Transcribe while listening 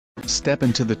Step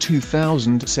into the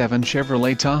 2007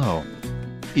 Chevrolet Tahoe.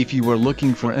 If you are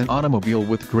looking for an automobile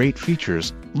with great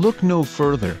features, look no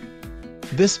further.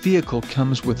 This vehicle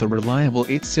comes with a reliable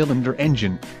 8-cylinder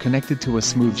engine, connected to a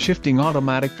smooth shifting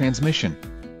automatic transmission.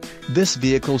 This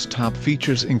vehicle's top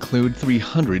features include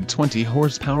 320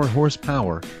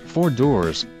 horsepower, 4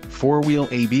 doors, 4-wheel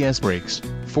ABS brakes,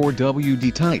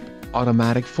 4WD type,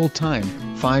 automatic full-time,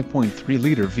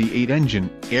 5.3-liter V8 engine,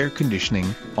 air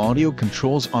conditioning, audio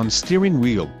controls on steering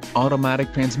wheel,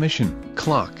 automatic transmission,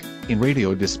 clock,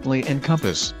 in-radio display and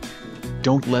compass.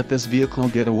 Don't let this vehicle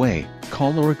get away.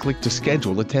 Call or click to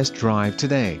schedule a test drive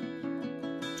today.